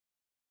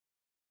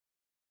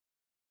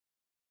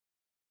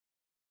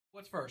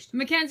What's first?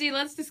 Mackenzie,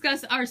 let's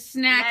discuss our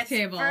snack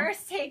table. Let's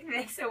first take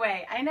this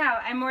away. I know,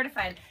 I'm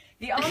mortified.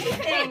 The only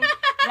thing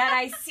that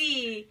I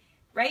see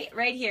right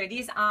here,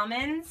 these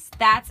almonds,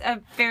 that's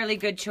a fairly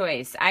good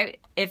choice.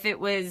 If it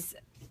was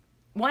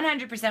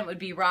 100% would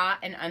be raw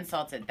and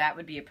unsalted, that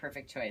would be a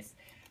perfect choice.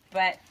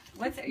 But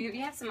you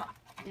have some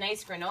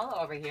nice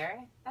granola over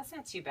here. That's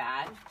not too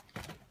bad.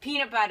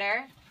 Peanut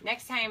butter.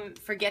 Next time,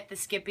 forget the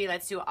Skippy.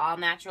 Let's do all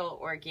natural,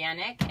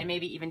 organic, and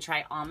maybe even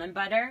try almond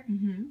butter.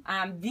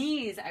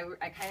 These,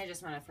 I kind of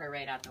just want to throw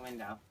right out the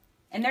window.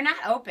 And they're not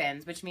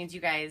open, which means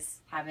you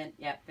guys haven't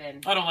yet been.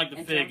 I don't like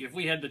the fig. If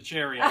we had the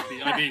cherry, I'd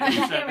be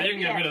upset. They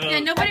didn't get rid of those. Yeah,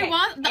 nobody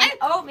wants.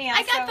 Oatmeal.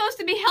 I got those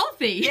to be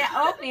healthy. Yeah,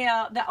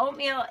 oatmeal. The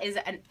oatmeal is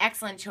an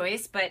excellent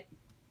choice, but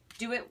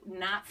do it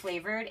not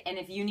flavored. And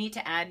if you need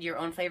to add your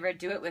own flavor,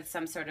 do it with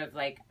some sort of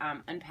like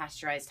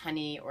unpasteurized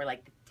honey or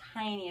like the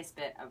tiniest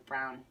bit of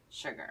brown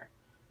sugar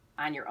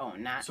on your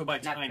own. So by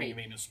tiny, you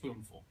mean a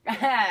spoonful.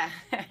 I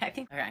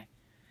think. Okay.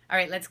 All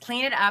right, let's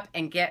clean it up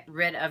and get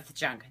rid of the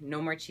junk.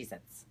 No more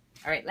Cheez-Its.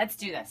 All right, let's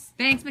do this.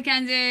 Thanks,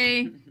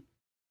 Mackenzie.